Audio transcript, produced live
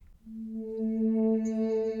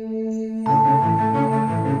Hello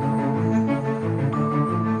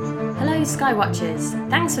Skywatchers,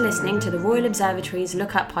 thanks for listening to the Royal Observatory's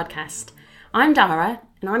Look Up podcast. I'm Dara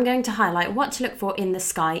and I'm going to highlight what to look for in the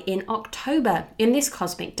sky in October in this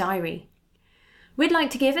cosmic diary. We'd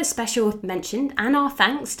like to give a special mention and our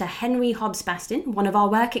thanks to Henry Hobbs-Bastin, one of our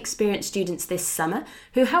work experience students this summer,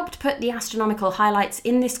 who helped put the astronomical highlights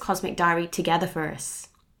in this cosmic diary together for us.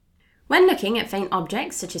 When looking at faint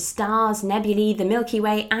objects such as stars, nebulae, the Milky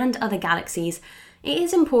Way and other galaxies, it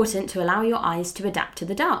is important to allow your eyes to adapt to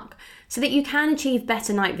the dark so that you can achieve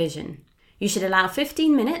better night vision. You should allow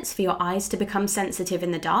 15 minutes for your eyes to become sensitive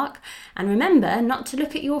in the dark, and remember not to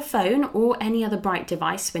look at your phone or any other bright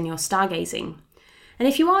device when you're stargazing. And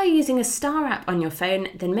if you are using a star app on your phone,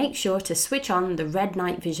 then make sure to switch on the red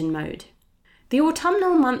night vision mode. The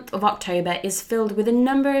autumnal month of October is filled with a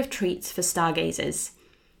number of treats for stargazers.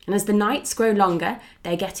 And as the nights grow longer,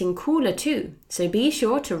 they're getting cooler too, so be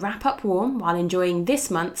sure to wrap up warm while enjoying this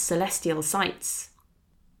month's celestial sights.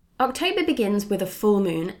 October begins with a full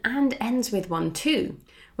moon and ends with one too.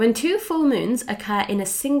 When two full moons occur in a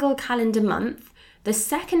single calendar month, the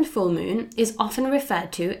second full moon is often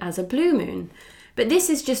referred to as a blue moon. But this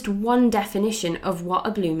is just one definition of what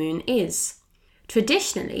a blue moon is.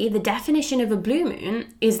 Traditionally, the definition of a blue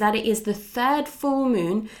moon is that it is the third full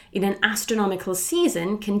moon in an astronomical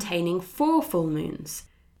season containing 4 full moons.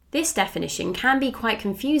 This definition can be quite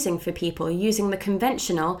confusing for people using the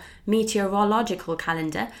conventional meteorological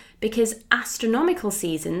calendar because astronomical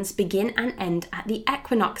seasons begin and end at the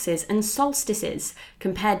equinoxes and solstices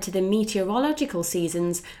compared to the meteorological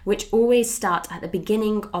seasons which always start at the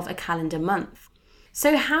beginning of a calendar month.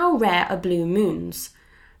 So how rare are blue moons?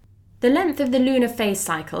 The length of the lunar phase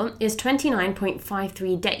cycle is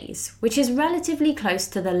 29.53 days, which is relatively close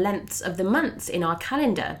to the lengths of the months in our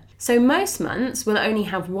calendar, so most months will only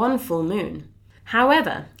have one full moon.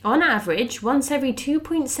 However, on average, once every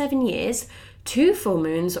 2.7 years, 2 full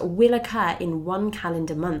moons will occur in one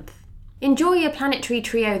calendar month. Enjoy your planetary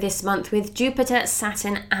trio this month with Jupiter,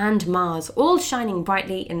 Saturn and Mars all shining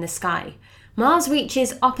brightly in the sky. Mars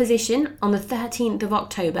reaches opposition on the 13th of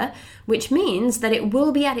October, which means that it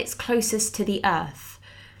will be at its closest to the Earth.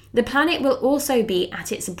 The planet will also be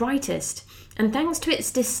at its brightest, and thanks to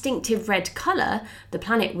its distinctive red colour, the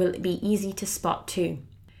planet will be easy to spot too.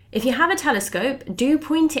 If you have a telescope, do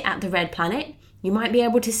point it at the red planet. You might be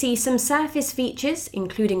able to see some surface features,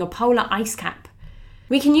 including a polar ice cap.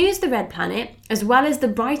 We can use the red planet, as well as the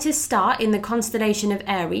brightest star in the constellation of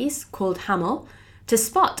Aries, called Hammel, to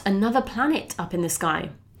spot another planet up in the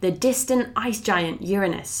sky, the distant ice giant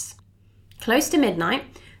Uranus. Close to midnight,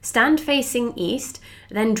 stand facing east,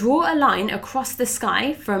 then draw a line across the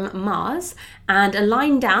sky from Mars and a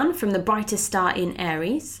line down from the brightest star in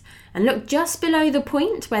Aries, and look just below the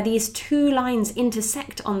point where these two lines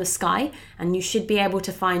intersect on the sky, and you should be able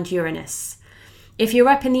to find Uranus. If you're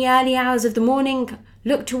up in the early hours of the morning,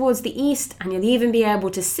 look towards the east and you'll even be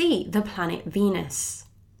able to see the planet Venus.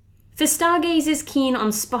 For stargazers keen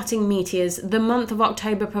on spotting meteors, the month of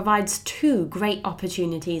October provides 2 great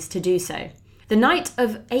opportunities to do so. The night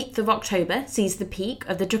of 8th of October sees the peak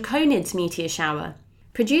of the Draconids meteor shower.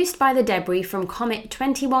 Produced by the debris from comet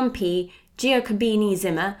 21P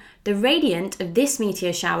Giacobini-Zimmer, the radiant of this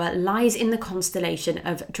meteor shower lies in the constellation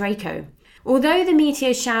of Draco. Although the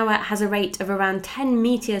meteor shower has a rate of around 10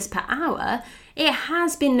 meteors per hour, it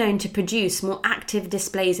has been known to produce more active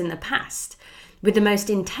displays in the past, with the most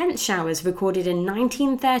intense showers recorded in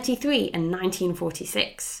 1933 and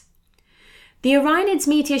 1946. The Orionids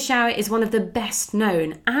meteor shower is one of the best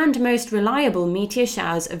known and most reliable meteor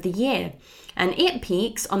showers of the year, and it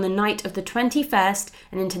peaks on the night of the 21st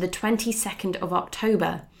and into the 22nd of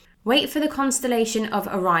October. Wait for the constellation of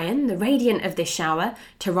Orion, the radiant of this shower,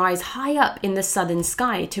 to rise high up in the southern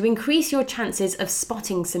sky to increase your chances of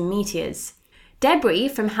spotting some meteors. Debris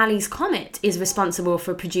from Halley's Comet is responsible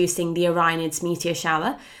for producing the Orionids meteor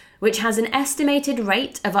shower, which has an estimated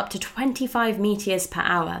rate of up to 25 meteors per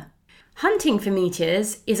hour. Hunting for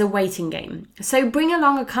meteors is a waiting game, so bring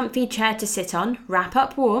along a comfy chair to sit on, wrap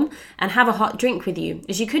up warm, and have a hot drink with you,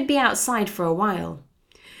 as you could be outside for a while.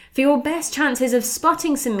 For your best chances of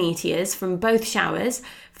spotting some meteors from both showers,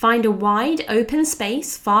 find a wide, open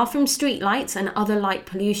space far from streetlights and other light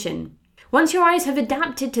pollution. Once your eyes have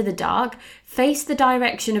adapted to the dark, face the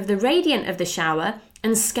direction of the radiant of the shower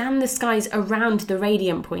and scan the skies around the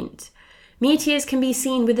radiant point. Meteors can be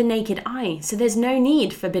seen with the naked eye, so there's no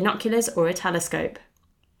need for binoculars or a telescope.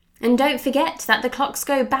 And don't forget that the clocks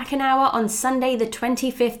go back an hour on Sunday the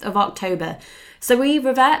 25th of October, so we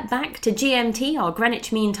revert back to GMT or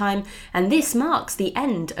Greenwich Mean Time, and this marks the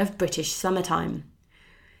end of British summertime.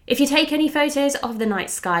 If you take any photos of the night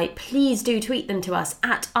sky, please do tweet them to us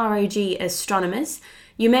at ROG Astronomers.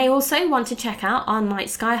 You may also want to check out our Night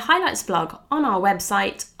Sky Highlights blog on our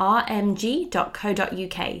website rmg.co.uk.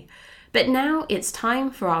 But now it's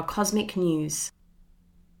time for our cosmic news.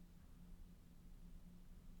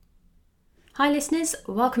 Hi listeners,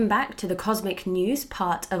 welcome back to the Cosmic News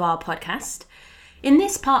part of our podcast. In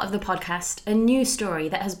this part of the podcast, a new story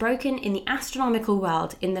that has broken in the astronomical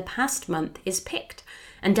world in the past month is picked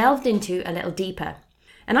and delved into a little deeper.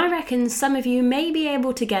 And I reckon some of you may be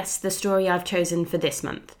able to guess the story I've chosen for this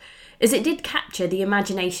month, as it did capture the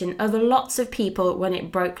imagination of lots of people when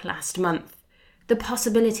it broke last month. The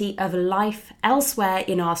possibility of life elsewhere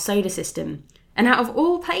in our solar system, and out of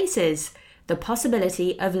all places, the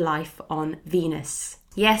possibility of life on Venus.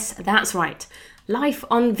 Yes, that's right, life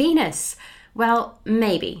on Venus. Well,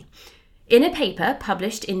 maybe. In a paper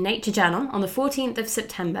published in Nature Journal on the 14th of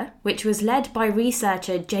September, which was led by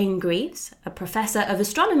researcher Jane Greaves, a professor of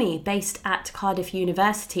astronomy based at Cardiff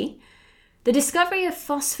University, the discovery of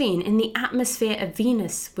phosphine in the atmosphere of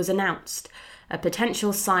Venus was announced, a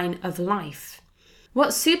potential sign of life.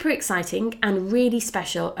 What's super exciting and really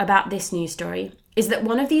special about this news story is that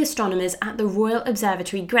one of the astronomers at the Royal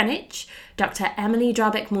Observatory Greenwich, Dr. Emily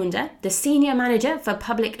Drabek-Munder, the Senior Manager for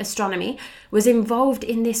Public Astronomy, was involved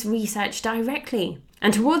in this research directly.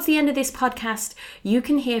 And towards the end of this podcast, you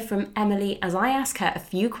can hear from Emily as I ask her a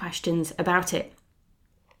few questions about it.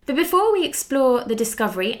 But before we explore the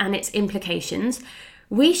discovery and its implications,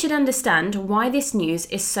 we should understand why this news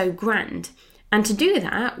is so grand. And to do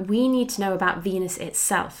that, we need to know about Venus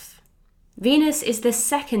itself. Venus is the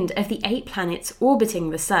second of the 8 planets orbiting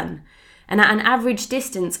the Sun, and at an average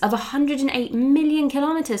distance of 108 million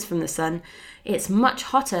kilometres from the Sun, it's much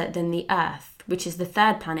hotter than the Earth, which is the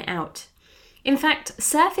 3rd planet out. In fact,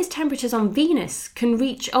 surface temperatures on Venus can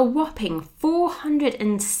reach a whopping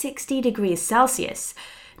 460 degrees Celsius,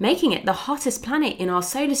 making it the hottest planet in our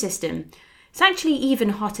solar system. It's actually even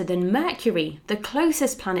hotter than Mercury, the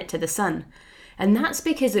closest planet to the Sun. And that's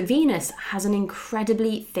because Venus has an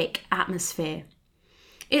incredibly thick atmosphere.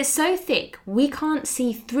 It's so thick we can't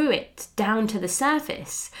see through it down to the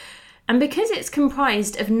surface. And because it's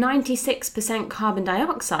comprised of 96% carbon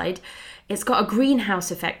dioxide, it's got a greenhouse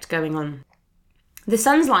effect going on. The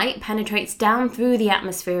sun's light penetrates down through the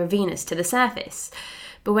atmosphere of Venus to the surface.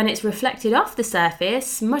 But when it's reflected off the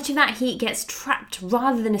surface, much of that heat gets trapped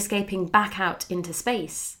rather than escaping back out into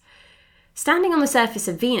space. Standing on the surface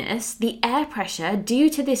of Venus, the air pressure due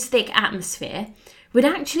to this thick atmosphere would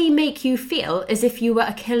actually make you feel as if you were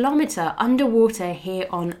a kilometre underwater here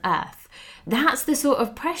on Earth. That's the sort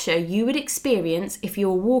of pressure you would experience if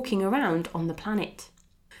you're walking around on the planet.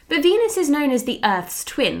 But Venus is known as the Earth's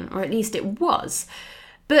twin, or at least it was.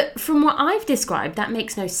 But from what I've described, that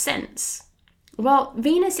makes no sense. Well,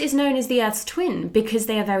 Venus is known as the Earth's twin because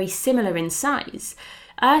they are very similar in size.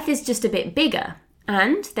 Earth is just a bit bigger.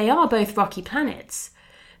 And they are both rocky planets.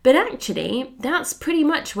 But actually, that's pretty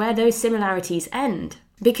much where those similarities end.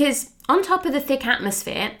 Because on top of the thick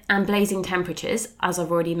atmosphere and blazing temperatures, as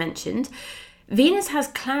I've already mentioned, Venus has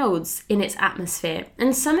clouds in its atmosphere,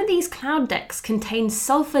 and some of these cloud decks contain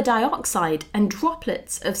sulfur dioxide and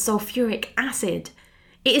droplets of sulfuric acid.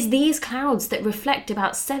 It is these clouds that reflect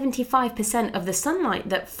about 75% of the sunlight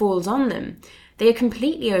that falls on them. They are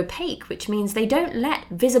completely opaque, which means they don't let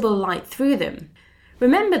visible light through them.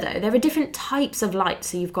 Remember though, there are different types of light,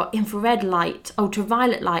 so you've got infrared light,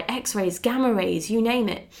 ultraviolet light, X-rays, gamma rays, you name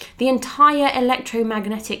it. The entire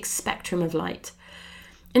electromagnetic spectrum of light.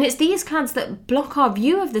 And it's these clouds that block our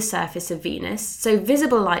view of the surface of Venus, so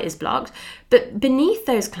visible light is blocked, but beneath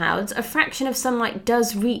those clouds, a fraction of sunlight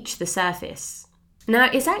does reach the surface. Now,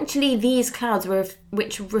 it's actually these clouds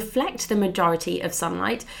which reflect the majority of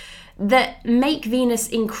sunlight that make Venus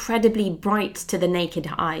incredibly bright to the naked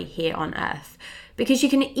eye here on Earth. Because you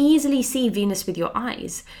can easily see Venus with your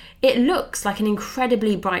eyes. It looks like an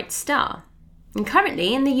incredibly bright star. And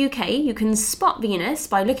currently in the UK, you can spot Venus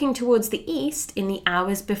by looking towards the east in the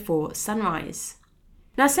hours before sunrise.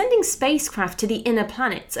 Now, sending spacecraft to the inner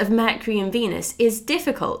planets of Mercury and Venus is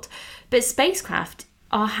difficult, but spacecraft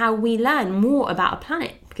are how we learn more about a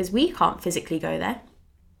planet, because we can't physically go there.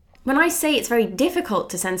 When I say it's very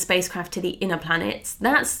difficult to send spacecraft to the inner planets,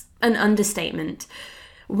 that's an understatement.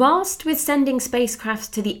 Whilst with sending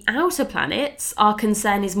spacecraft to the outer planets, our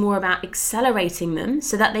concern is more about accelerating them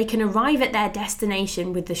so that they can arrive at their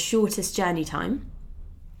destination with the shortest journey time.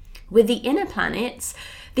 With the inner planets,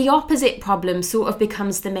 the opposite problem sort of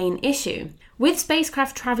becomes the main issue. With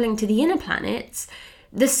spacecraft travelling to the inner planets,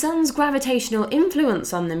 the sun's gravitational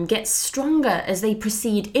influence on them gets stronger as they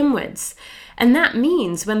proceed inwards. And that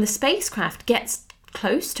means when the spacecraft gets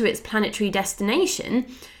close to its planetary destination,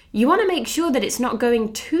 you want to make sure that it's not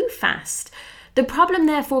going too fast. The problem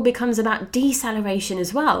therefore becomes about deceleration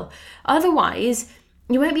as well. Otherwise,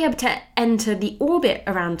 you won't be able to enter the orbit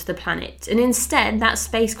around the planet, and instead that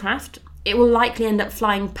spacecraft, it will likely end up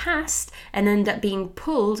flying past and end up being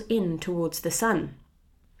pulled in towards the sun.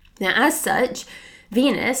 Now, as such,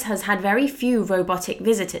 Venus has had very few robotic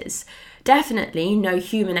visitors. Definitely no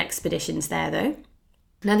human expeditions there, though.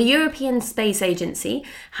 Now, the European Space Agency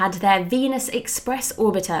had their Venus Express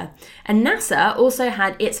orbiter, and NASA also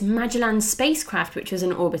had its Magellan spacecraft, which was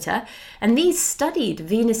an orbiter, and these studied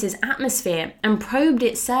Venus's atmosphere and probed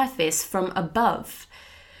its surface from above.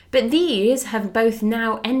 But these have both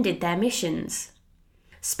now ended their missions.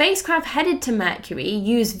 Spacecraft headed to Mercury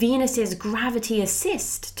use Venus's gravity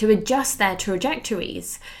assist to adjust their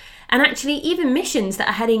trajectories. And actually, even missions that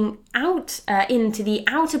are heading out into the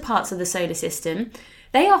outer parts of the solar system,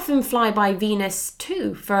 they often fly by Venus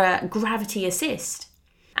too for a gravity assist.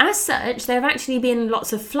 As such, there have actually been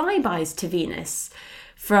lots of flybys to Venus,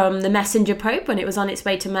 from the Messenger probe when it was on its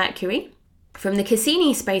way to Mercury, from the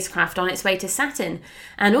Cassini spacecraft on its way to Saturn,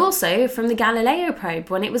 and also from the Galileo probe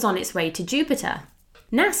when it was on its way to Jupiter.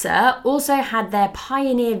 NASA also had their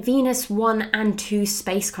Pioneer Venus 1 and 2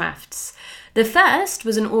 spacecrafts. The first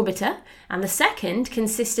was an orbiter, and the second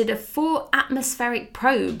consisted of 4 atmospheric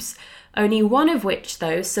probes, only one of which,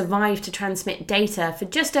 though, survived to transmit data for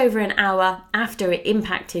just over an hour after it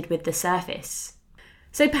impacted with the surface.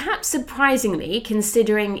 So perhaps surprisingly,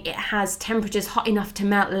 considering it has temperatures hot enough to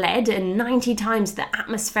melt lead and 90 times the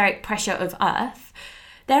atmospheric pressure of Earth,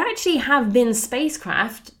 there actually have been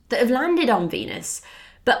spacecraft that have landed on Venus,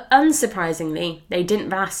 but unsurprisingly, they didn't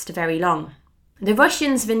last very long. The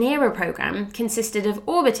Russians' Venera program consisted of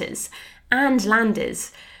orbiters and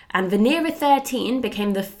landers, and Venera 13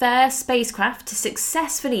 became the first spacecraft to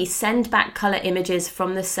successfully send back colour images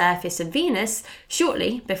from the surface of Venus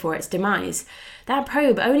shortly before its demise. That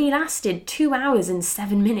probe only lasted 2 hours and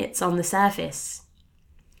 7 minutes on the surface.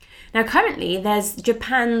 Now currently there's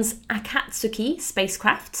Japan's Akatsuki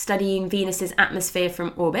spacecraft studying Venus's atmosphere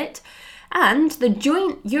from orbit, and the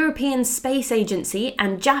joint European Space Agency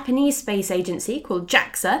and Japanese Space Agency called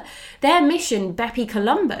JAXA, their mission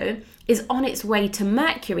BepiColombo is on its way to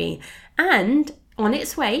Mercury, and on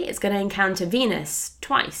its way it's going to encounter Venus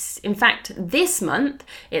twice. In fact, this month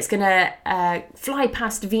it's going to fly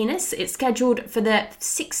past Venus. It's scheduled for the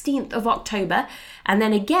 16th of October, and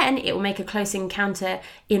then again it will make a close encounter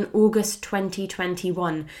in August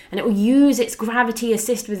 2021, and it will use its gravity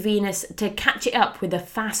assist with Venus to catch it up with a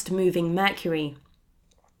fast-moving Mercury.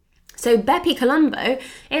 So BepiColombo,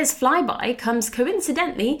 its flyby comes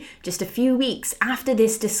coincidentally just a few weeks after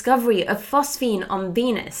this discovery of phosphine on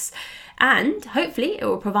Venus, and hopefully it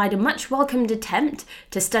will provide a much welcomed attempt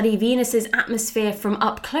to study Venus's atmosphere from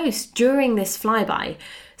up close during this flyby,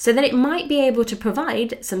 so that it might be able to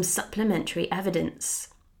provide some supplementary evidence.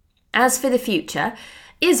 As for the future,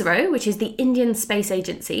 ISRO, which is the Indian Space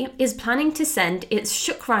Agency, is planning to send its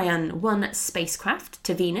Shukrayan-1 spacecraft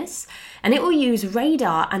to Venus, and it will use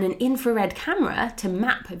radar and an infrared camera to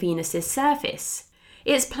map Venus's surface.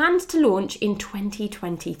 It's planned to launch in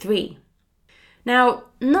 2023. Now,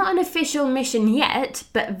 not an official mission yet,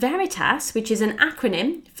 but VERITAS, which is an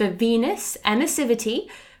acronym for Venus, Emissivity,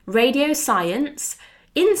 Radio Science,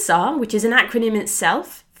 INSAR, which is an acronym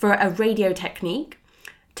itself for a radio technique,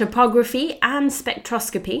 Topography and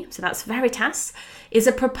Spectroscopy, so that's VERITAS, is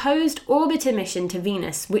a proposed orbiter mission to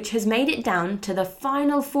Venus, which has made it down to the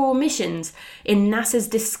final 4 missions in NASA's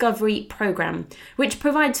Discovery program, which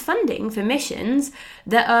provides funding for missions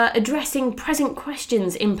that are addressing present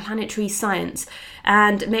questions in planetary science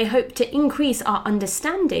and may hope to increase our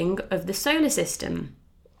understanding of the solar system.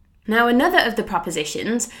 Now, another of the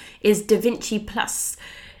propositions is Da Vinci Plus,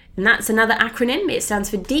 and that's another acronym. It stands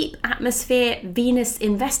for Deep Atmosphere Venus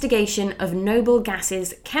Investigation of Noble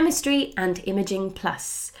Gases, Chemistry and Imaging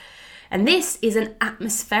Plus. And this is an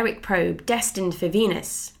atmospheric probe destined for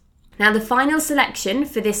Venus. Now, the final selection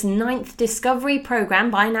for this 9th Discovery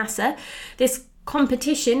program by NASA, this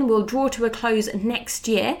competition will draw to a close next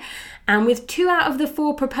year. And with 2 out of the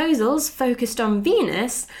 4 proposals focused on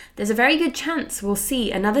Venus, there's a very good chance we'll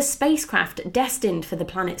see another spacecraft destined for the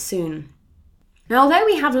planet soon. Now, although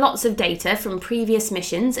we have lots of data from previous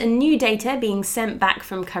missions and new data being sent back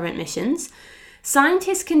from current missions,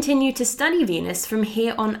 scientists continue to study Venus from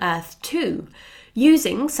here on Earth too,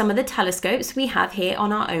 using some of the telescopes we have here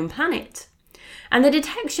on our own planet. And the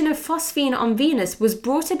detection of phosphine on Venus was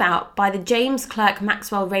brought about by the James Clerk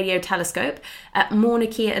Maxwell Radio Telescope at Mauna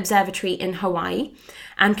Kea Observatory in Hawaii,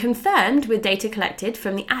 and confirmed with data collected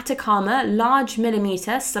from the Atacama Large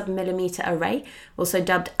Millimeter Submillimeter Array, also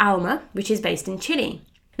dubbed ALMA, which is based in Chile.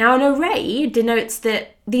 Now, an array denotes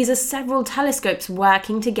that these are several telescopes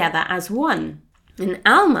working together as one. And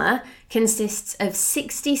ALMA consists of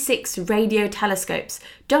 66 radio telescopes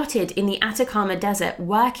dotted in the Atacama Desert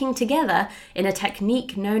working together in a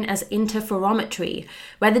technique known as interferometry,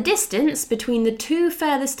 where the distance between the two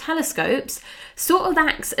furthest telescopes sort of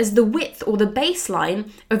acts as the width or the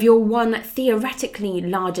baseline of your one theoretically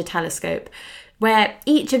larger telescope, where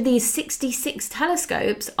each of these 66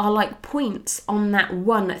 telescopes are like points on that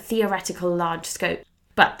one theoretical large scope.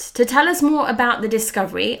 But to tell us more about the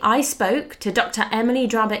discovery, I spoke to Dr. Emily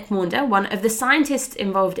Drabek-Maunder, one of the scientists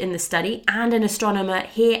involved in the study and an astronomer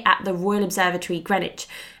here at the Royal Observatory, Greenwich.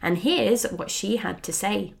 And here's what she had to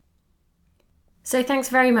say. So thanks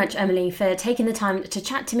very much, Emily, for taking the time to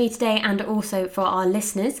chat to me today and also for our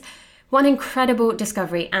listeners. What an incredible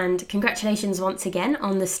discovery, and congratulations once again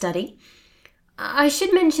on the study. I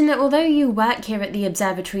should mention that although you work here at the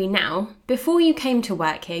observatory now, before you came to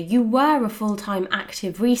work here, you were a full-time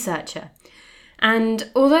active researcher. And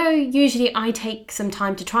although usually I take some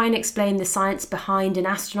time to try and explain the science behind an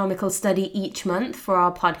astronomical study each month for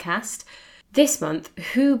our podcast, this month,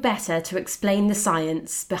 who better to explain the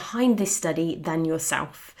science behind this study than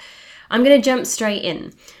yourself? I'm going to jump straight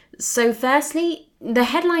in. So firstly, the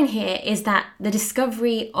headline here is that the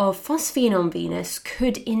discovery of phosphine on Venus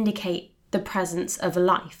could indicate the presence of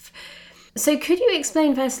life. So could you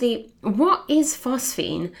explain firstly, what is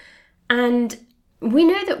phosphine? And we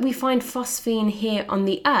know that we find phosphine here on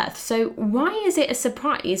the Earth, so why is it a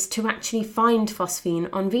surprise to actually find phosphine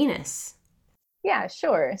on Venus? Yeah,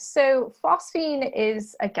 sure. So phosphine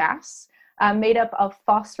is a gas made up of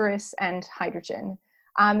phosphorus and hydrogen.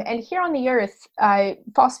 And here on the Earth,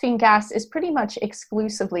 phosphine gas is pretty much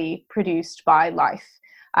exclusively produced by life,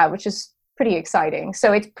 which is pretty exciting.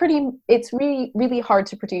 So it's really, really hard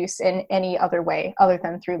to produce in any other way other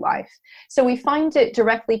than through life. So we find it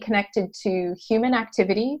directly connected to human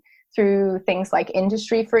activity through things like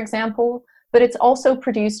industry, for example, but it's also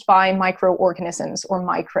produced by microorganisms or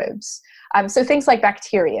microbes. So things like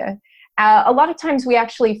bacteria. A lot of times we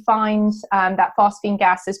actually find that phosphine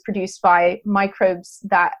gas is produced by microbes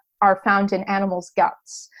that are found in animals'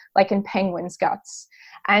 guts, like in penguins' guts.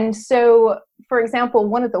 And so, for example,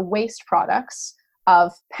 one of the waste products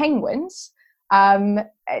of penguins,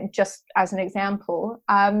 just as an example,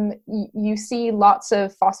 you see lots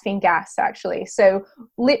of phosphine gas, actually. So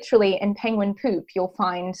literally in penguin poop, you'll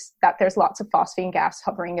find that there's lots of phosphine gas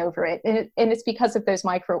hovering over it. And it's because of those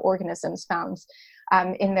microorganisms found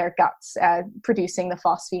in their guts producing the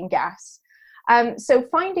phosphine gas. So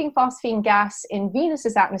finding phosphine gas in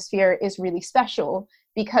Venus's atmosphere is really special,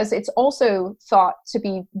 because it's also thought to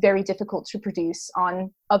be very difficult to produce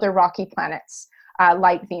on other rocky planets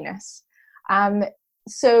like Venus.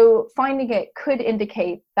 So finding it could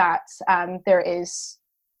indicate that there is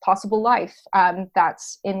possible life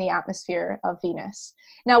that's in the atmosphere of Venus.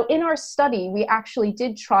 Now, in our study, we actually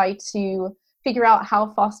did try to figure out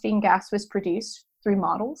how phosphine gas was produced through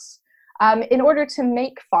models. In order to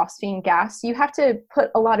make phosphine gas, you have to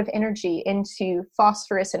put a lot of energy into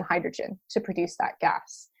phosphorus and hydrogen to produce that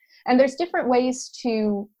gas. And there's different ways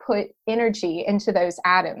to put energy into those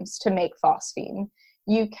atoms to make phosphine.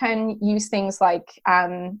 You can use things like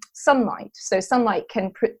sunlight. So sunlight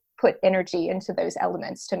can put energy into those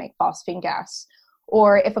elements to make phosphine gas.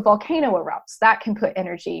 Or if a volcano erupts, that can put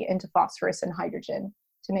energy into phosphorus and hydrogen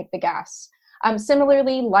to make the gas.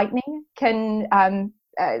 Similarly, lightning can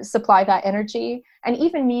supply that energy, and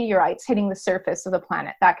even meteorites hitting the surface of the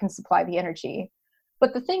planet, that can supply the energy.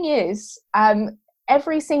 But the thing is,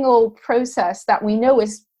 every single process that we know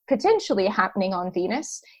is potentially happening on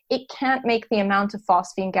Venus, it can't make the amount of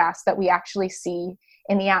phosphine gas that we actually see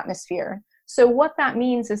in the atmosphere. So what that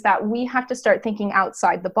means is that we have to start thinking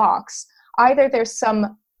outside the box. Either there's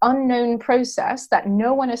some unknown process that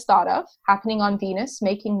no one has thought of happening on Venus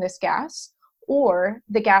making this gas, or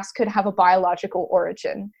the gas could have a biological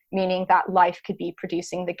origin, meaning that life could be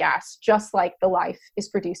producing the gas, just like the life is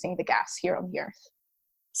producing the gas here on the Earth.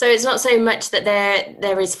 So it's not so much that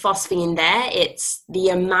there is phosphine there, it's the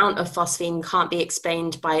amount of phosphine can't be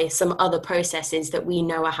explained by some other processes that we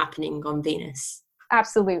know are happening on Venus.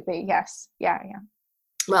 Absolutely, yes. Yeah.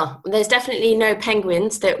 Well, there's definitely no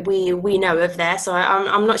penguins that we know of there, so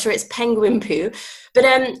I'm not sure it's penguin poo.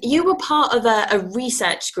 But you were part of a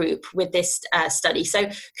research group with this study. So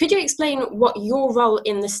could you explain what your role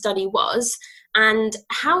in the study was and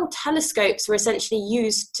how telescopes were essentially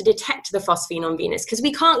used to detect the phosphine on Venus, because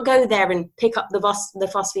we can't go there and pick up the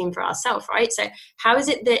phosphine for ourselves, right? So how is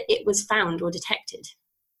it that it was found or detected?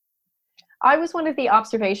 I was one of the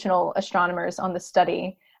observational astronomers on the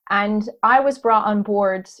study, and I was brought on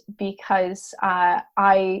board because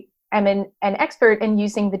I am an expert in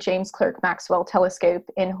using the James Clerk Maxwell telescope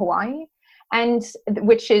in Hawaii, and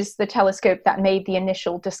which is the telescope that made the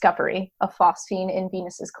initial discovery of phosphine in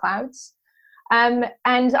Venus's clouds. And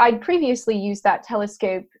I'd previously used that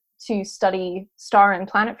telescope to study star and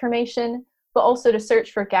planet formation, but also to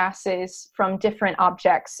search for gases from different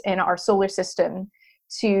objects in our solar system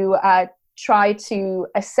to try to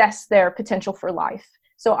assess their potential for life.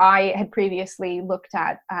 So I had previously looked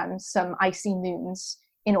at some icy moons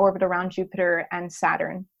in orbit around Jupiter and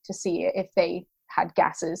Saturn to see if they had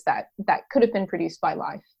gases that could have been produced by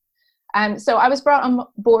life. So I was brought on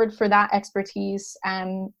board for that expertise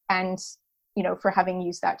and for having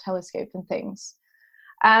used that telescope and things.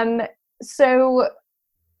 So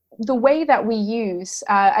the way that we use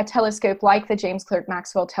a telescope like the James Clerk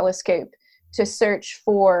Maxwell telescope to search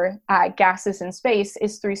for gases in space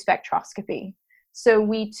is through spectroscopy. So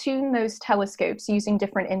we tune those telescopes using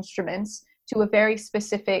different instruments to a very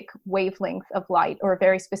specific wavelength of light or a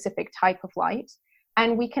very specific type of light.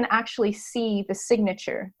 And we can actually see the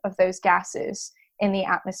signature of those gases in the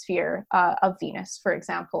atmosphere of Venus, for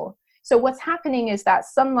example. So what's happening is that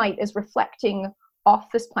sunlight is reflecting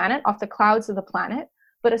off this planet, off the clouds of the planet,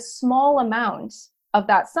 but a small amount of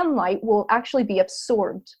that sunlight will actually be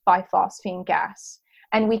absorbed by phosphine gas.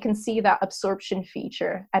 And we can see that absorption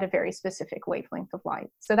feature at a very specific wavelength of light.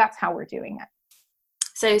 So that's how we're doing it.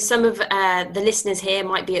 So some of the listeners here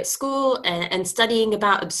might be at school and studying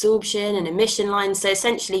about absorption and emission lines. So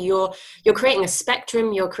essentially you're creating a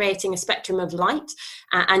spectrum, you're creating a spectrum of light,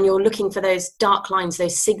 and you're looking for those dark lines,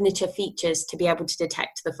 those signature features to be able to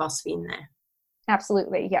detect the phosphine there.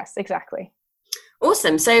 Absolutely. Yes, exactly.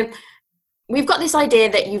 Awesome. So we've got this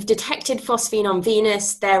idea that you've detected phosphine on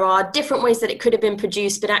Venus. There are different ways that it could have been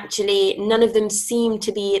produced, but actually none of them seem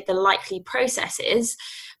to be the likely processes.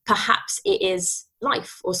 Perhaps it is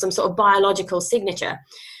life or some sort of biological signature.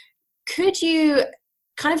 Could you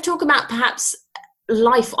kind of talk about perhaps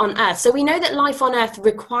life on Earth? So we know that life on Earth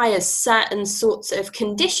requires certain sorts of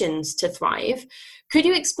conditions to thrive. Could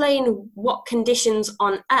you explain what conditions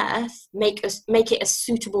on Earth make it a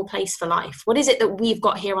suitable place for life? What is it that we've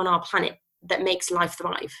got here on our planet that makes life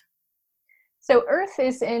thrive? So Earth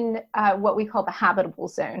is in what we call the habitable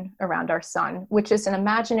zone around our sun, which is an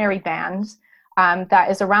imaginary band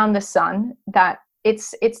that is around the sun, that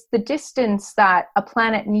it's the distance that a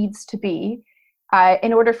planet needs to be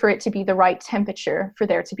in order for it to be the right temperature for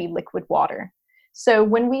there to be liquid water. So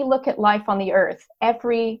when we look at life on the Earth,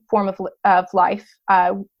 every form of life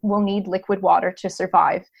will need liquid water to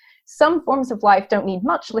survive. Some forms of life don't need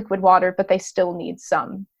much liquid water, but they still need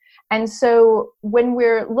some. And so when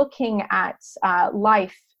we're looking at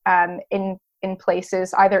life in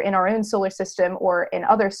places, either in our own solar system or in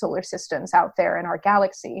other solar systems out there in our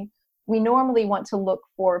galaxy, we normally want to look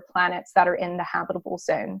for planets that are in the habitable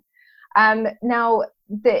zone. Now,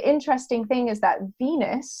 the interesting thing is that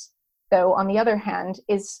Venus, though, on the other hand,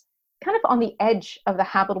 is kind of on the edge of the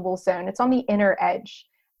habitable zone. It's on the inner edge.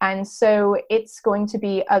 And so it's going to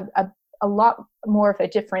be a lot more of a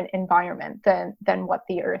different environment than what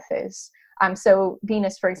the Earth is. So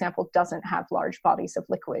Venus, for example, doesn't have large bodies of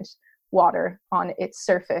liquid water on its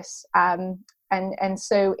surface. And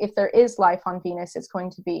so if there is life on Venus, it's going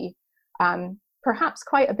to be perhaps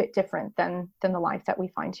quite a bit different than the life that we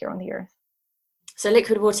find here on the Earth. So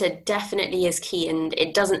liquid water definitely is key, and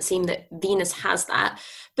it doesn't seem that Venus has that.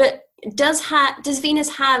 But does Venus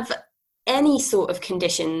have any sort of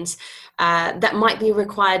conditions that might be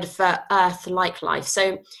required for Earth-like life?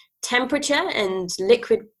 So temperature and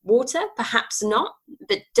liquid water, perhaps not,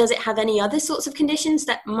 but does it have any other sorts of conditions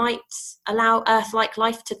that might allow Earth-like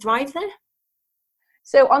life to thrive there?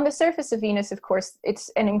 So on the surface of Venus, of course, it's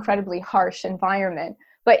an incredibly harsh environment.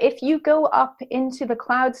 But if you go up into the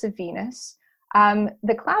clouds of Venus,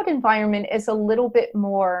 the cloud environment is a little bit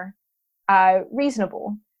more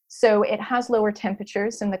reasonable. So it has lower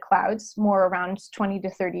temperatures in the clouds, more around 20 to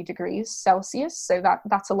 30 degrees Celsius. So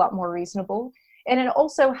that's a lot more reasonable. And it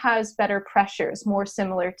also has better pressures, more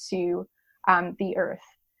similar to the Earth.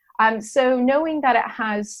 So knowing that it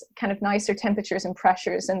has kind of nicer temperatures and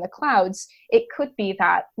pressures in the clouds, it could be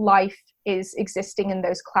that life is existing in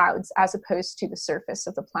those clouds as opposed to the surface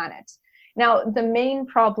of the planet. Now, the main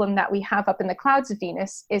problem that we have up in the clouds of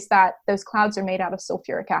Venus is that those clouds are made out of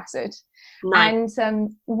sulfuric acid. Right.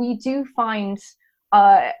 And we do find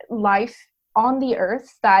life on the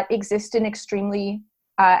Earth that exist in extremely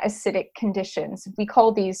acidic conditions. We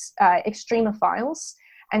call these extremophiles,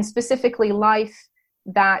 and specifically life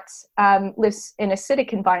that lives in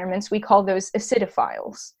acidic environments, we call those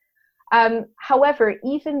acidophiles. However,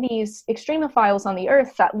 even these extremophiles on the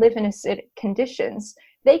Earth that live in acidic conditions,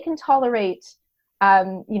 they can tolerate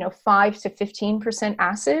 5 to 15%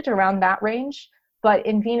 acid, around that range. But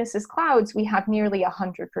in Venus's clouds, we have nearly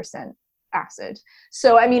 100% acid.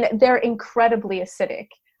 So, I mean, they're incredibly acidic.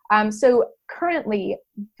 So currently,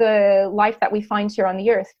 the life that we find here on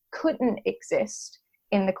the Earth couldn't exist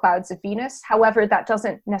in the clouds of Venus. However, that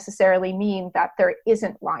doesn't necessarily mean that there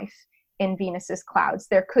isn't life in Venus's clouds.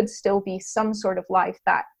 There could still be some sort of life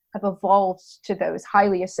that have evolved to those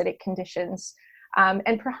highly acidic conditions,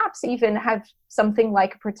 and perhaps even have something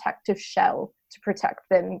like a protective shell to protect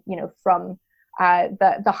them, from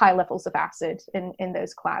the high levels of acid in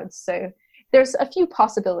those clouds. So there's a few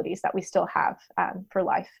possibilities that we still have for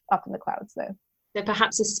life up in the clouds, though. So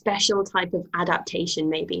perhaps a special type of adaptation,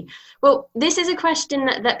 maybe. Well, this is a question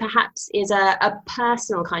that perhaps is a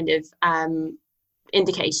personal kind of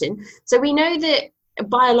indication. So we know that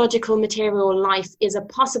biological material life is a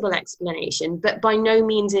possible explanation, but by no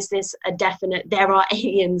means is this a definite, there are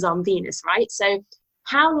aliens on Venus, right? So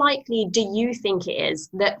how likely do you think it is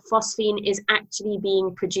that phosphine is actually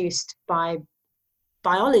being produced by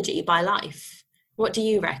biology, by life? What do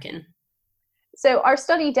you reckon? So our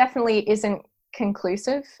study definitely isn't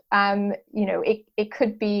conclusive. It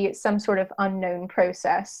could be some sort of unknown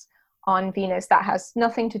process on Venus that has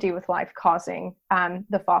nothing to do with life causing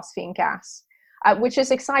the phosphine gas, which is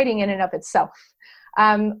exciting in and of itself.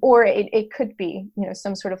 Or it could be,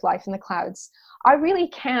 some sort of life in the clouds. I really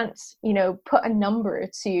can't, put a number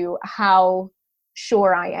to how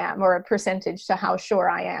sure I am, or a percentage to how sure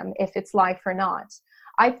I am if it's life or not.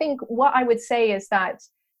 I think what I would say is that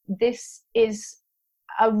this is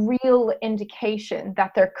a real indication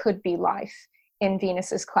that there could be life in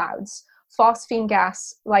Venus's clouds. Phosphine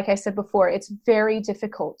gas, like I said before, it's very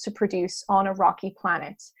difficult to produce on a rocky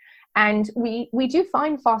planet. And we do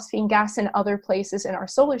find phosphine gas in other places in our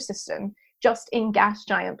solar system, just in gas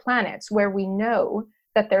giant planets, where we know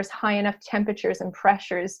that there's high enough temperatures and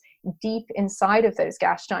pressures deep inside of those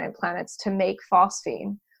gas giant planets to make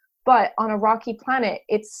phosphine. But on a rocky planet,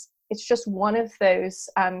 it's just one of those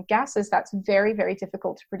gases that's very, very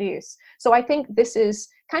difficult to produce. So I think this is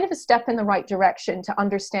kind of a step in the right direction to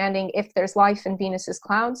understanding if there's life in Venus's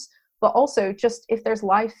clouds, but also just if there's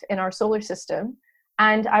life in our solar system.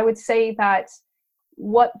 And I would say that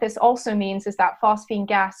what this also means is that phosphine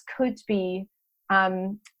gas could be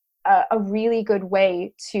a really good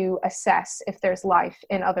way to assess if there's life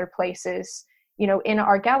in other places, in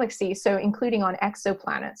our galaxy, so including on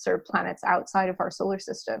exoplanets or planets outside of our solar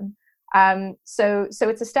system. So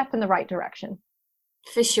it's a step in the right direction.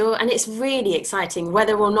 For sure. And it's really exciting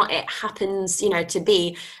whether or not it happens, to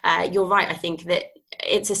be, you're right. I think that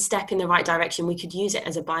it's a step in the right direction. We could use it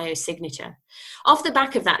as a biosignature. Off the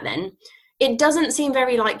back of that, then, it doesn't seem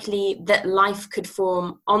very likely that life could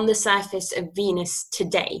form on the surface of Venus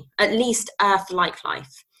today, at least Earth-like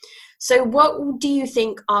life. So what do you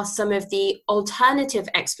think are some of the alternative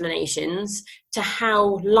explanations to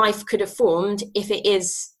how life could have formed if it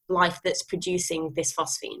is life that's producing this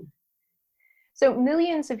phosphine? So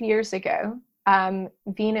millions of years ago,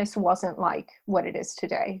 Venus wasn't like what it is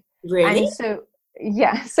today. Really?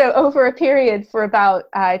 And so over a period for about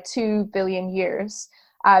 2 billion years,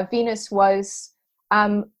 Venus was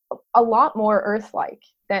a lot more Earth-like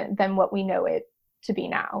than what we know it to be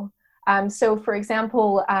now. So for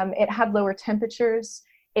example, it had lower temperatures.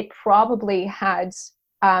 It probably had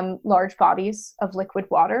large bodies of liquid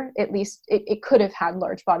water. At least it could have had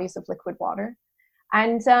large bodies of liquid water.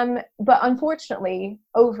 And but unfortunately,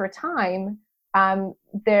 over time,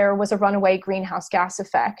 there was a runaway greenhouse gas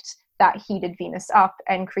effect that heated Venus up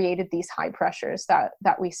and created these high pressures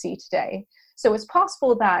that we see today. So it's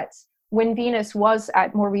possible that when Venus was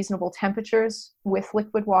at more reasonable temperatures with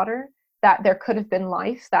liquid water, that there could have been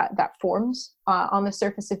life that formed on the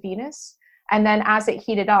surface of Venus. And then as it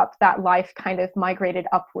heated up, that life kind of migrated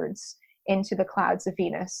upwards into the clouds of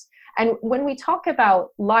Venus. And when we talk about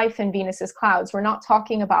life in Venus's clouds, we're not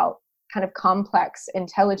talking about kind of complex,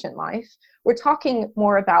 intelligent life. We're talking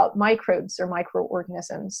more about microbes or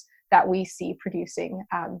microorganisms that we see producing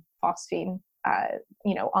phosphine,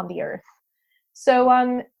 on the Earth.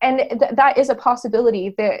 So, that is a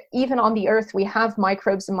possibility that even on the Earth, we have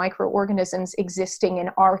microbes and microorganisms existing in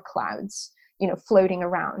our clouds, floating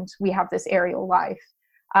around. We have this aerial life.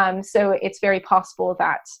 So it's very possible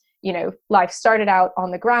that, life started out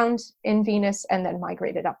on the ground in Venus and then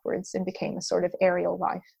migrated upwards and became a sort of aerial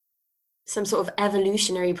life. some sort of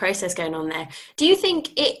evolutionary process going on there. Do you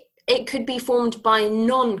think it could be formed by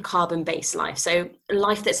non-carbon based life, so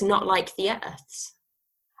life that's not like the Earth's?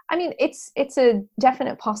 I mean, it's a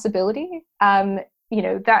definite possibility.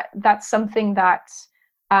 That's something that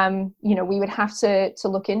we would have to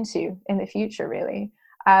look into in the future, really.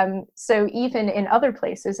 So even in other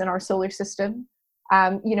places in our solar system,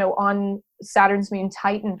 on Saturn's moon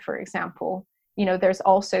Titan, for example, there's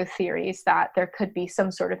also theories that there could be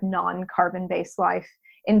some sort of non-carbon based life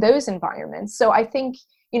in those environments. So I think,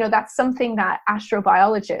 that's something that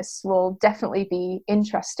astrobiologists will definitely be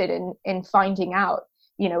interested in finding out,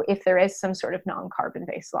 if there is some sort of non-carbon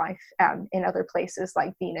based life in other places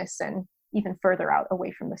like Venus and even further out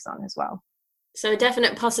away from the sun as well. So a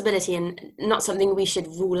definite possibility, and not something we should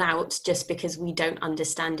rule out just because we don't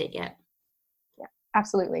understand it yet. Yeah,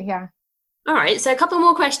 absolutely. Yeah. All right. So a couple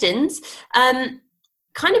more questions.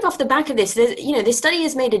 Kind of off the back of this, this study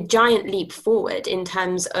has made a giant leap forward in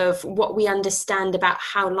terms of what we understand about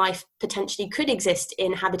how life potentially could exist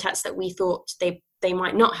in habitats that we thought they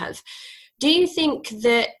might not have. Do you think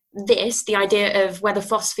that the idea of whether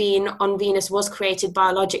phosphine on Venus was created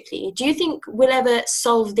biologically, do you think we'll ever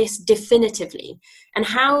solve this definitively? And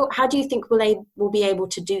how do you think we'll be able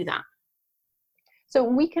to do that? So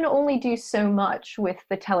we can only do so much with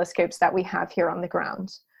the telescopes that we have here on the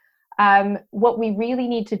ground. What we really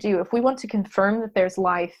need to do, if we want to confirm that there's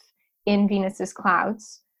life in Venus's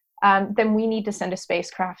clouds, then we need to send a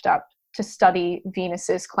spacecraft up to study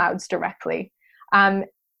Venus's clouds directly.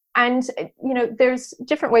 And there's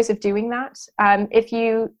different ways of doing that. If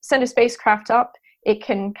you send a spacecraft up, it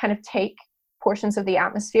can kind of take portions of the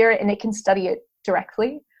atmosphere and it can study it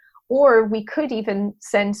directly. Or we could even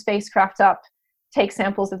send spacecraft up, take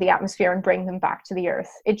samples of the atmosphere and bring them back to the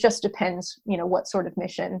Earth. It just depends, what sort of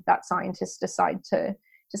mission that scientists decide to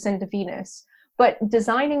send to Venus. But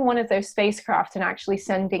designing one of those spacecraft and actually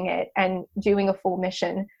sending it and doing a full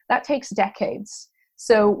mission, that takes decades.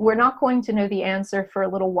 So we're not going to know the answer for a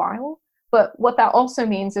little while, but what that also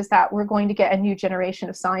means is that we're going to get a new generation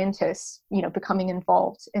of scientists, becoming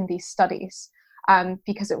involved in these studies,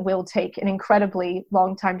 because it will take an incredibly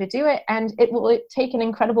long time to do it, and it will take an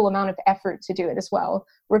incredible amount of effort to do it as well.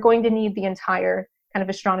 We're going to need the entire kind of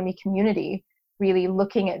astronomy community really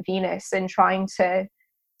looking at Venus and trying to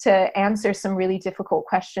answer some really difficult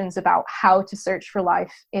questions about how to search for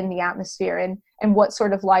life in the atmosphere and what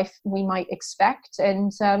sort of life we might expect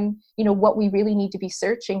and, what we really need to be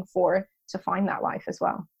searching for to find that life as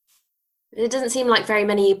well. It doesn't seem like very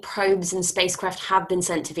many probes and spacecraft have been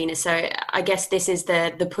sent to Venus. So I guess this is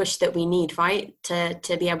the push that we need, right?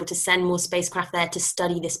 To be able to send more spacecraft there to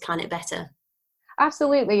study this planet better.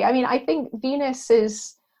 Absolutely. I mean, I think Venus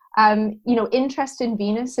is... interest in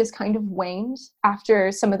Venus has kind of waned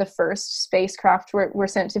after some of the first spacecraft were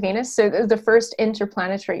sent to Venus. So the first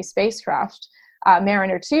interplanetary spacecraft,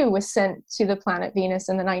 Mariner 2, was sent to the planet Venus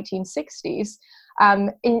in the 1960s.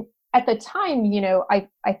 At the time,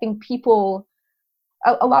 I think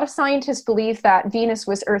a lot of scientists believe that Venus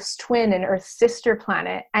was Earth's twin and Earth's sister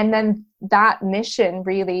planet. And then that mission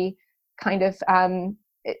really kind of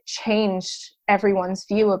it changed everyone's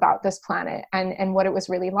view about this planet and what it was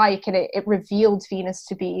really like. And it revealed Venus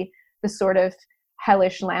to be the sort of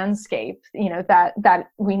hellish landscape, that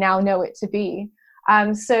we now know it to be.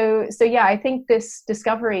 So yeah, I think this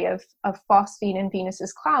discovery of phosphine in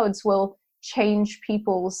Venus's clouds will change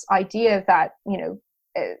people's idea that,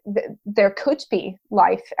 there could be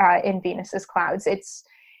life in Venus's clouds. It's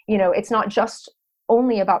not just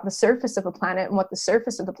only about the surface of a planet and what the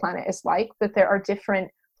surface of the planet is like, but there are different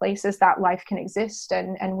places that life can exist,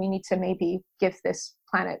 and we need to maybe give this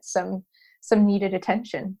planet some needed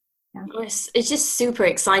attention. Yeah. It's just super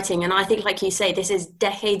exciting, and I think, like you say, this is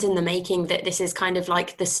decades in the making, that this is kind of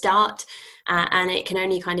like the start, and it can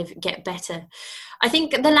only kind of get better. I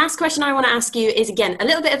think the last question I want to ask you is, again, a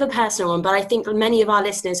little bit of a personal one, but I think many of our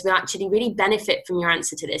listeners will actually really benefit from your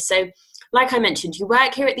answer to this. So like I mentioned, you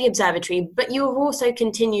work here at the observatory, but you have also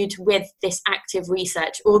continued with this active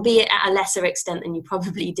research, albeit at a lesser extent than you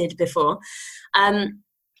probably did before.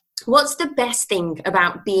 What's the best thing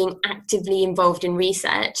about being actively involved in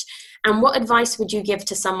research? And what advice would you give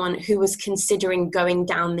to someone who was considering going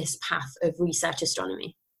down this path of research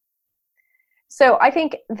astronomy? So I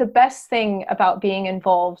think the best thing about being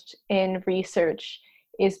involved in research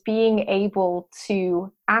is being able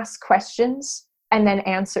to ask questions and then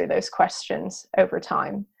answer those questions over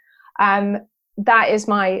time. That is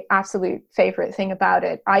my absolute favorite thing about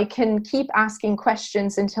it. I can keep asking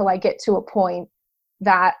questions until I get to a point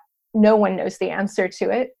that no one knows the answer to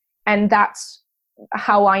it. And that's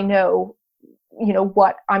how I know,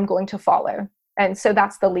 what I'm going to follow. And so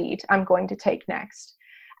that's the lead I'm going to take next.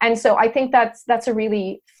 And so I think that's a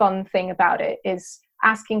really fun thing about it, is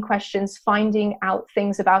asking questions, finding out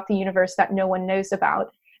things about the universe that no one knows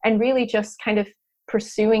about, and really just kind of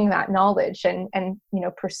pursuing that knowledge and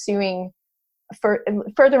pursuing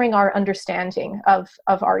furthering our understanding of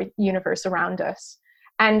our universe around us.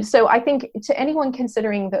 And so I think to anyone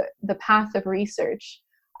considering the path of research,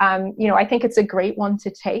 I think it's a great one to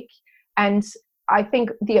take. And I think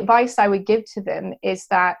the advice I would give to them is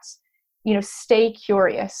that, stay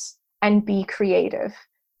curious and be creative,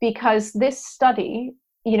 because this study,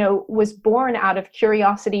 was born out of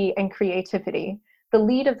curiosity and creativity. The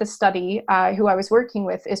lead of the study, who I was working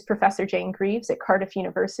with, is Professor Jane Greaves at Cardiff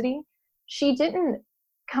University. She didn't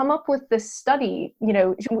come up with this study,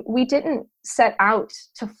 we didn't set out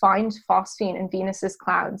to find phosphine in Venus's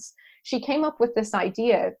clouds. She came up with this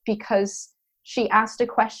idea because she asked a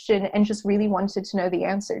question and just really wanted to know the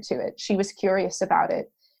answer to it. She was curious about it.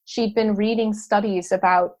 She'd been reading studies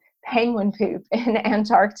about penguin poop in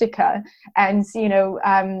Antarctica and,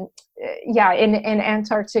 in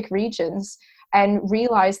Antarctic regions, and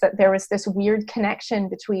realized that there was this weird connection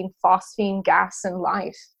between phosphine gas and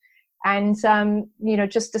life. And,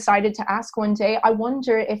 just decided to ask one day, I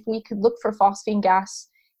wonder if we could look for phosphine gas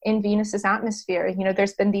in Venus's atmosphere.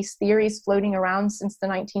 There's been these theories floating around since the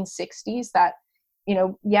 1960s that,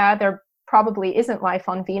 there probably isn't life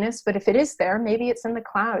on Venus, but if it is there, maybe it's in the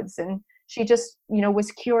clouds. And she just,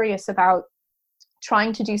 was curious about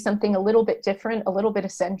trying to do something a little bit different, a little bit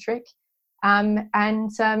eccentric. Like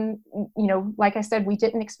I said, we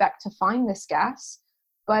didn't expect to find this gas,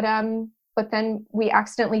 but then we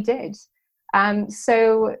accidentally did.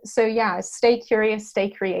 So stay curious, stay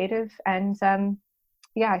creative, and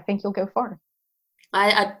I think you'll go far.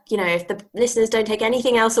 If the listeners don't take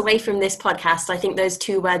anything else away from this podcast, I think those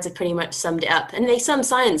two words have pretty much summed it up. And they sum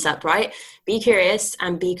science up, right? Be curious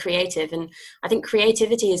and be creative. And I think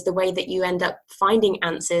creativity is the way that you end up finding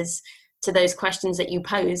answers to those questions that you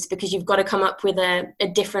pose, because you've got to come up with a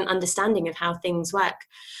different understanding of how things work.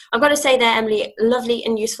 I've got to say there, Emily, lovely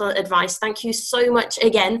and useful advice. Thank you so much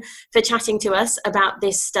again for chatting to us about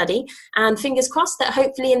this study, and fingers crossed that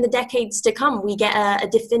hopefully in the decades to come we get a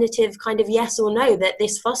definitive kind of yes or no that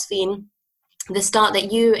this phosphine, the start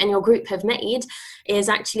that you and your group have made, is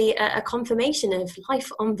actually a confirmation of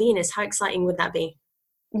life on Venus. How exciting would that be?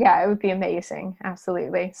 Yeah, it would be amazing.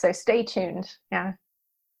 Absolutely. So stay tuned. Yeah.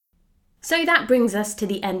 So that brings us to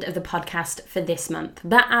the end of the podcast for this month.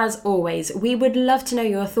 But as always, we would love to know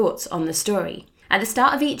your thoughts on the story. At the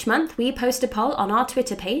start of each month, we post a poll on our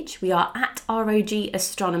Twitter page. We are at ROG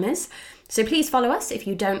Astronomers. So please follow us if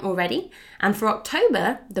you don't already. And for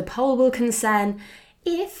October, the poll will concern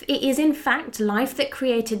if it is in fact life that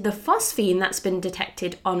created the phosphine that's been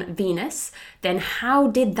detected on Venus, then how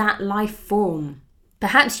did that life form?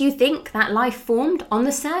 Perhaps you think that life formed on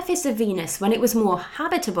the surface of Venus when it was more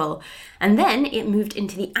habitable, and then it moved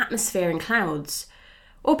into the atmosphere and clouds.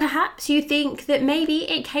 Or perhaps you think that maybe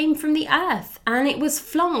it came from the Earth, and it was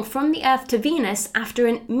flung from the Earth to Venus after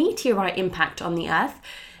a meteorite impact on the Earth,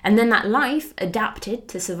 and then that life adapted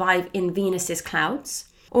to survive in Venus's clouds.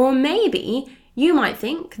 Or maybe you might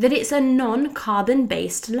think that it's a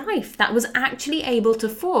non-carbon-based life that was actually able to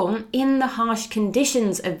form in the harsh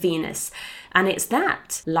conditions of Venus, and it's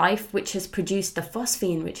that life which has produced the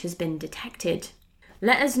phosphine which has been detected.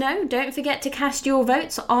 Let us know. Don't forget to cast your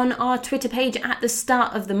votes on our Twitter page at the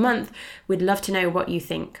start of the month. We'd love to know what you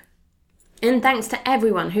think. And thanks to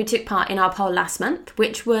everyone who took part in our poll last month,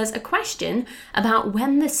 which was a question about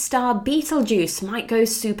when the star Betelgeuse might go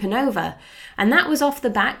supernova. And that was off the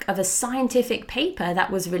back of a scientific paper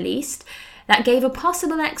that was released that gave a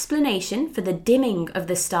possible explanation for the dimming of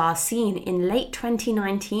the star seen in late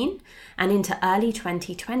 2019 and into early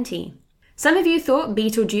 2020. Some of you thought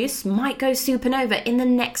Betelgeuse might go supernova in the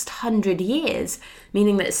next 100 years,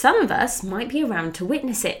 meaning that some of us might be around to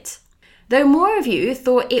witness it. Though more of you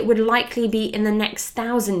thought it would likely be in the next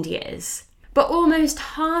 1,000 years. But almost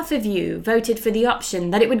half of you voted for the option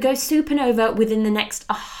that it would go supernova within the next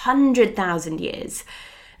 100,000 years.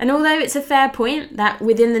 And although it's a fair point that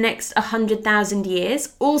within the next 100,000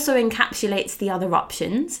 years also encapsulates the other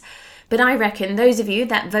options, but I reckon those of you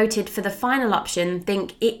that voted for the final option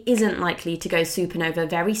think it isn't likely to go supernova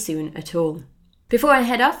very soon at all. Before I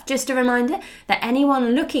head off, just a reminder that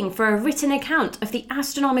anyone looking for a written account of the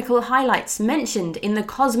astronomical highlights mentioned in the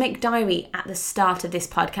Cosmic Diary at the start of this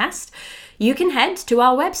podcast, you can head to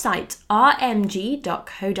our website, rmg.co.uk,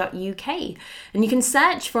 and you can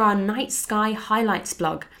search for our Night Sky Highlights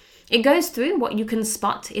blog. It goes through what you can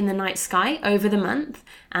spot in the night sky over the month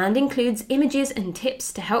and includes images and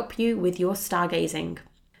tips to help you with your stargazing.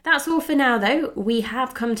 That's all for now, though. We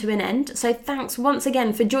have come to an end, so thanks once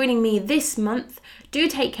again for joining me this month. Do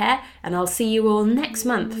take care, and I'll see you all next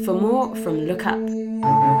month for more from Look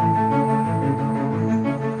Up.